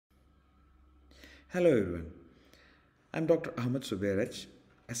Hello everyone. I'm Dr. Ahamed Subir,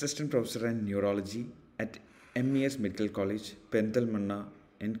 Assistant Professor in Neurology at MES Medical College, Pentalmanna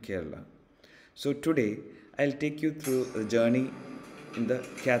in Kerala. So today I'll take you through a journey in the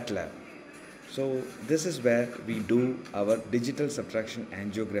Cathlab. So this is where we do our digital subtraction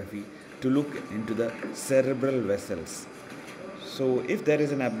angiography to look into the cerebral vessels. So if there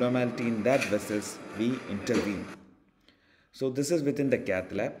is an abnormality in that vessels, we intervene. So this is within the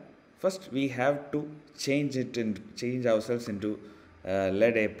cath lab. First, we have to change ourselves into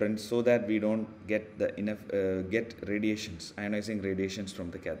lead aprons so that we don't get the get radiations, ionizing radiations from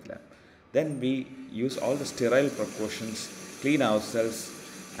the cath lab. Then we use all the sterile precautions, clean ourselves,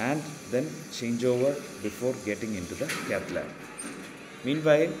 and then change over before getting into the cath lab.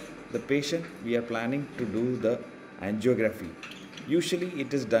 Meanwhile, the patient we are planning to do the angiography. Usually,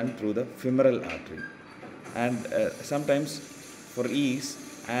 it is done through the femoral artery and sometimes for ease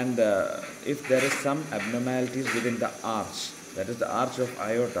and if there is some abnormalities within the arch, that is the arch of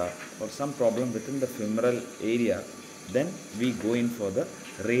aorta, or some problem within the femoral area, then we go in for the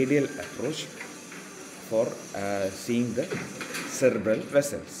radial approach for seeing the cerebral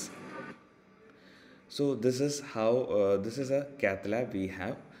vessels. So this is how this is a cath lab we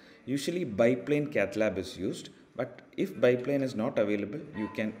have. Usually biplane cath lab is used, but if biplane is not available, you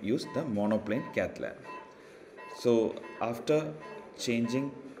can use the monoplane cath lab. So after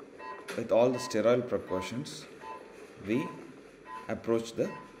changing with all the sterile precautions, we approach the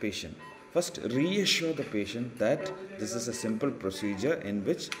patient. First, reassure the patient that this is a simple procedure in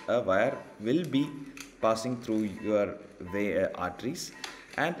which a wire will be passing through your arteries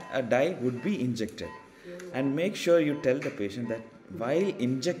and a dye would be injected. And make sure you tell the patient that while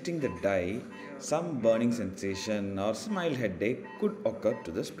injecting the dye, some burning sensation or mild headache could occur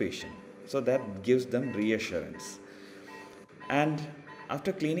to this patient. So that gives them reassurance. And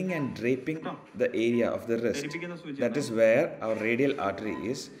after cleaning and draping the area of the wrist, that is where our radial artery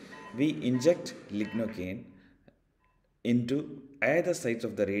is, we inject lignocaine into either sides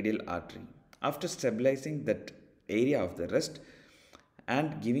of the radial artery. After stabilizing that area of the wrist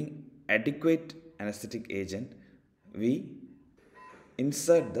and giving adequate anesthetic agent, we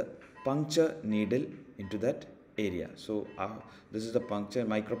insert the puncture needle into that area. So this is the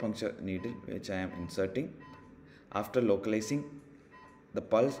micro puncture needle which I am inserting. After localizing the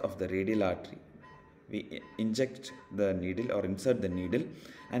pulse of the radial artery, we inject the needle or insert the needle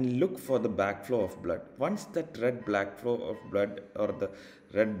and look for the backflow of blood. Once that red black flow of blood or the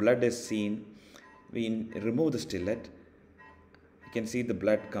red blood is seen, we remove the stillet. You can see the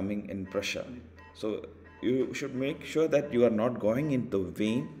blood coming in pressure. So you should make sure that you are not going into the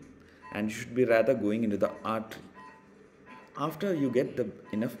vein and you should be rather going into the artery. After you get the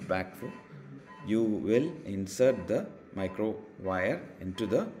enough backflow, you will insert the micro wire into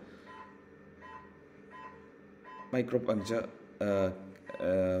the micropuncture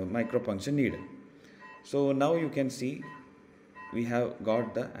needle. So now you can see we have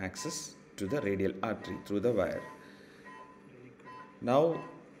got the access to the radial artery through the wire. Now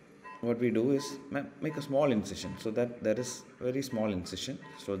what we do is make a small incision, so that there is very small incision,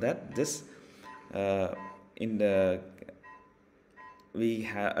 so that this in the we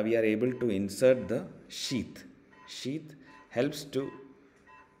are able to insert the sheath. Sheath helps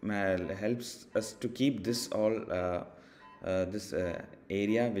us to keep this all this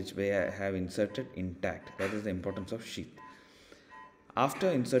area which we have inserted intact. That is the importance of sheath. After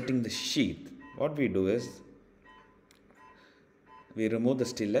inserting the sheath, what we do is we remove the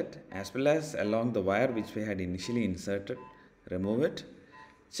stillet as well as along the wire which we had initially inserted. Remove it.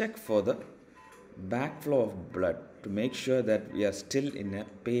 Check for the backflow of blood to make sure that we are still in a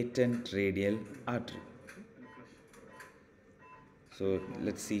patent radial artery. So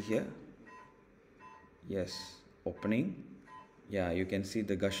let's see here. Yes, opening. Yeah, you can see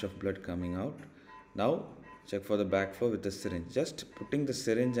the gush of blood coming out. Now check for the backflow with the syringe. Just putting the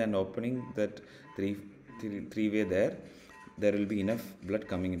syringe and opening that three-way there will be enough blood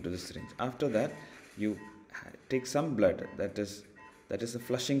coming into the syringe. After that, you take some blood. That is a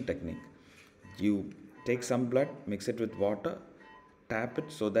flushing technique. You take some blood, mix it with water, tap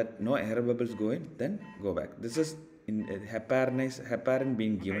it so that no air bubbles go in, then go back. This is in heparin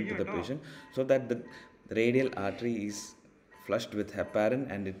being given to the patient so that the radial artery is flushed with heparin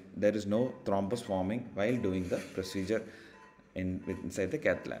and there is no thrombus forming while doing the procedure inside the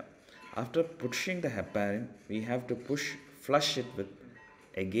cath lab. After pushing the heparin, we have to flush it with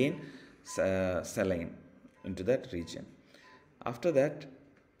again saline into that region. After that,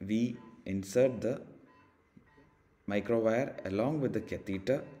 we insert the microwire along with the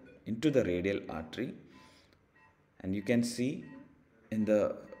catheter into the radial artery, and you can see in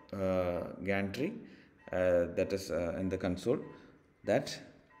the gantry that is in the console, that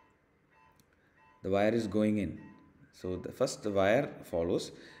the wire is going in. So the wire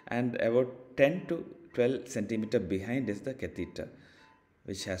follows, and about 10 to 12 centimeter behind is the catheter,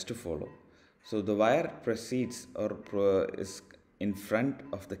 which has to follow. So the wire proceeds or is in front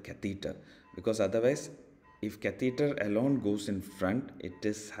of the catheter, because otherwise, if catheter alone goes in front, it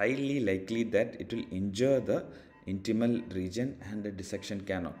is highly likely that it will injure the intimal region and a dissection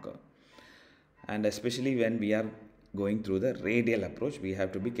can occur. And especially when we are going through the radial approach, we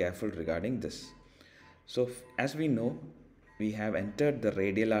have to be careful regarding this. So as we know, we have entered the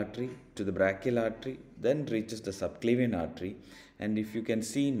radial artery to the brachial artery, then reaches the subclavian artery, and if you can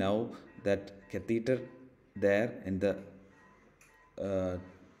see now that catheter there in the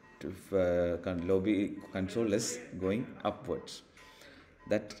lobby console is going upwards.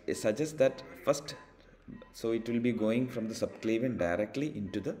 That suggests that first, so it will be going from the subclavian directly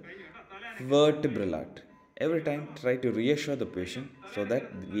into the vertebral artery. Every time try to reassure the patient so that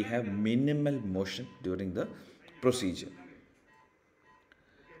we have minimal motion during the procedure.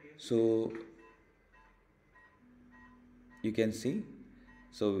 So you can see,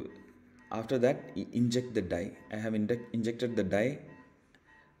 so after that inject the dye. I have injected the dye.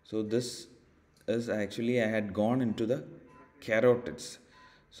 So this is actually, I had gone into the carotids.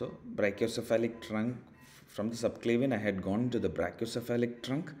 So brachiocephalic trunk, from the subclavian I had gone into the brachiocephalic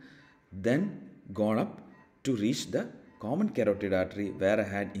trunk, then gone up to reach the common carotid artery where I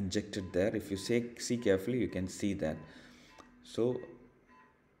had injected there. If you see carefully, you can see that. So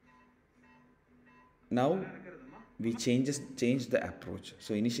now we change the approach.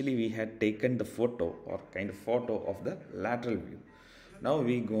 So initially we had taken the photo or kind of photo of the lateral view. Now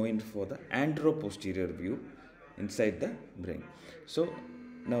we go in for the anteroposterior view inside the brain. So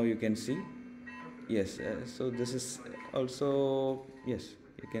now you can see, yes, so this is also, yes,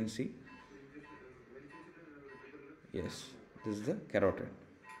 you can see, yes, this is the carotid.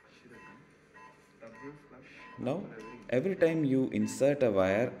 Now every time you insert a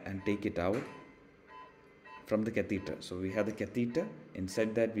wire and take it out from the catheter, so we have the catheter,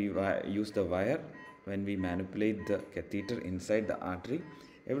 inside that we use the wire when we manipulate the catheter inside the artery.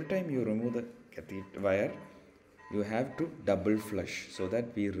 Every time you remove the catheter wire, you have to double flush so that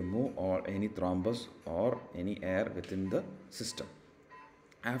we remove any thrombus or any air within the system.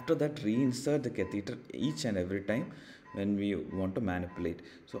 After that, reinsert the catheter each and every time when we want to manipulate.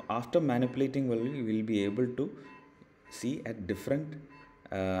 So after manipulating, we will be able to see at different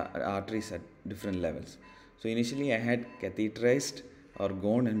arteries at different levels. So initially I had catheterized or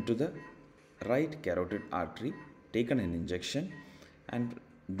gone into the right carotid artery, taken an injection, and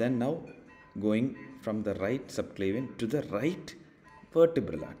then now going from the right subclavian to the right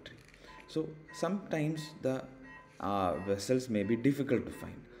vertebral artery. So sometimes the vessels may be difficult to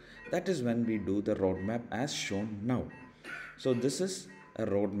find. That is when we do the roadmap as shown now. So this is a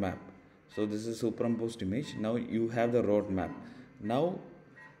roadmap. So this is superimposed image. Now you have the roadmap. Now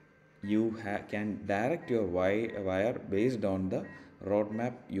you can direct your wire based on the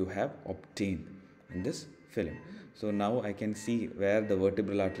roadmap you have obtained in this film. So now I can see where the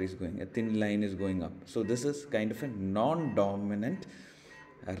vertebral artery is going. A thin line is going up. So this is kind of a non-dominant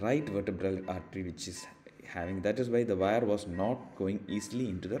right vertebral artery which is having. That is why the wire was not going easily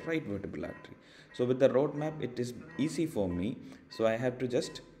into the right vertebral artery. So with the roadmap, it is easy for me. So I have to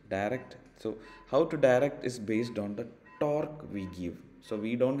just direct. So how to direct is based on the torque we give. So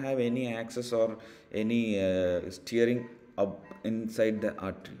we don't have any axis or any steering up inside the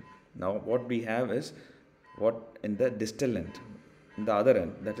artery. Now what we have is what in the distal end, in the other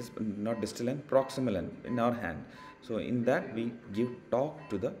end, that is not distal end, proximal end in our hand. So in that we give torque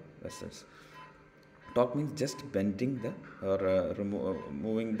to the vessels. Torque means just bending the or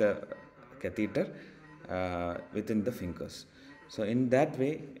moving the catheter within the fingers. So in that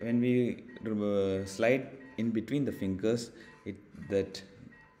way, when we slide in between the fingers, that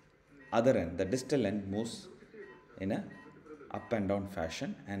other end, the distal end, moves in a up and down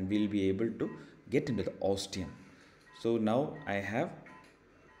fashion, and we'll be able to get into the ostium. So now I have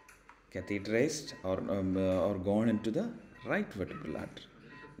catheterized or gone into the right vertebral artery.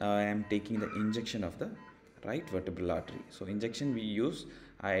 Now I am taking the injection of the right vertebral artery. So injection we use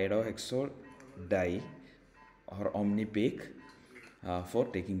iodohexol dye or omnipaque for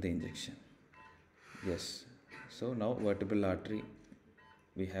taking the injection. Yes. So now vertebral artery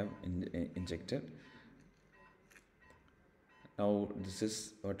we have injected. Now this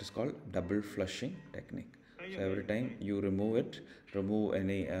is what is called double flushing technique. So every time you remove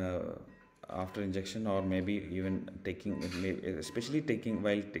any after injection, or maybe even taking, especially taking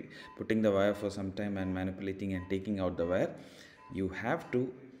while putting the wire for some time and manipulating and taking out the wire, you have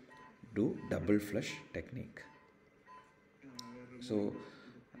to do double flush technique. So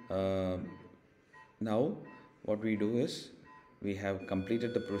now what we do is we have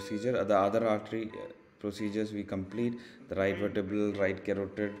completed the procedure. The other artery procedures we complete, the right vertebral, right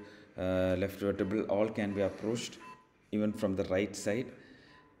carotid, left vertebral, all can be approached even from the right side.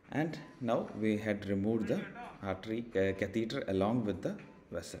 And now we had removed the artery catheter along with the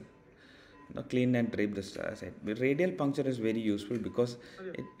vessel. Now clean and drape the side. Radial puncture is very useful because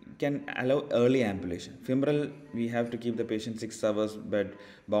it can allow early ambulation. Femoral, we have to keep the patient 6 hours bed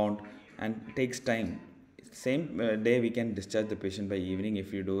bound and takes time. Same day we can discharge the patient by evening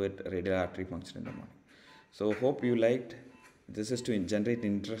if you do it radial artery puncture in the morning. So hope you liked. This is to generate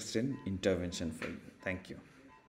interest in intervention for you. Thank you.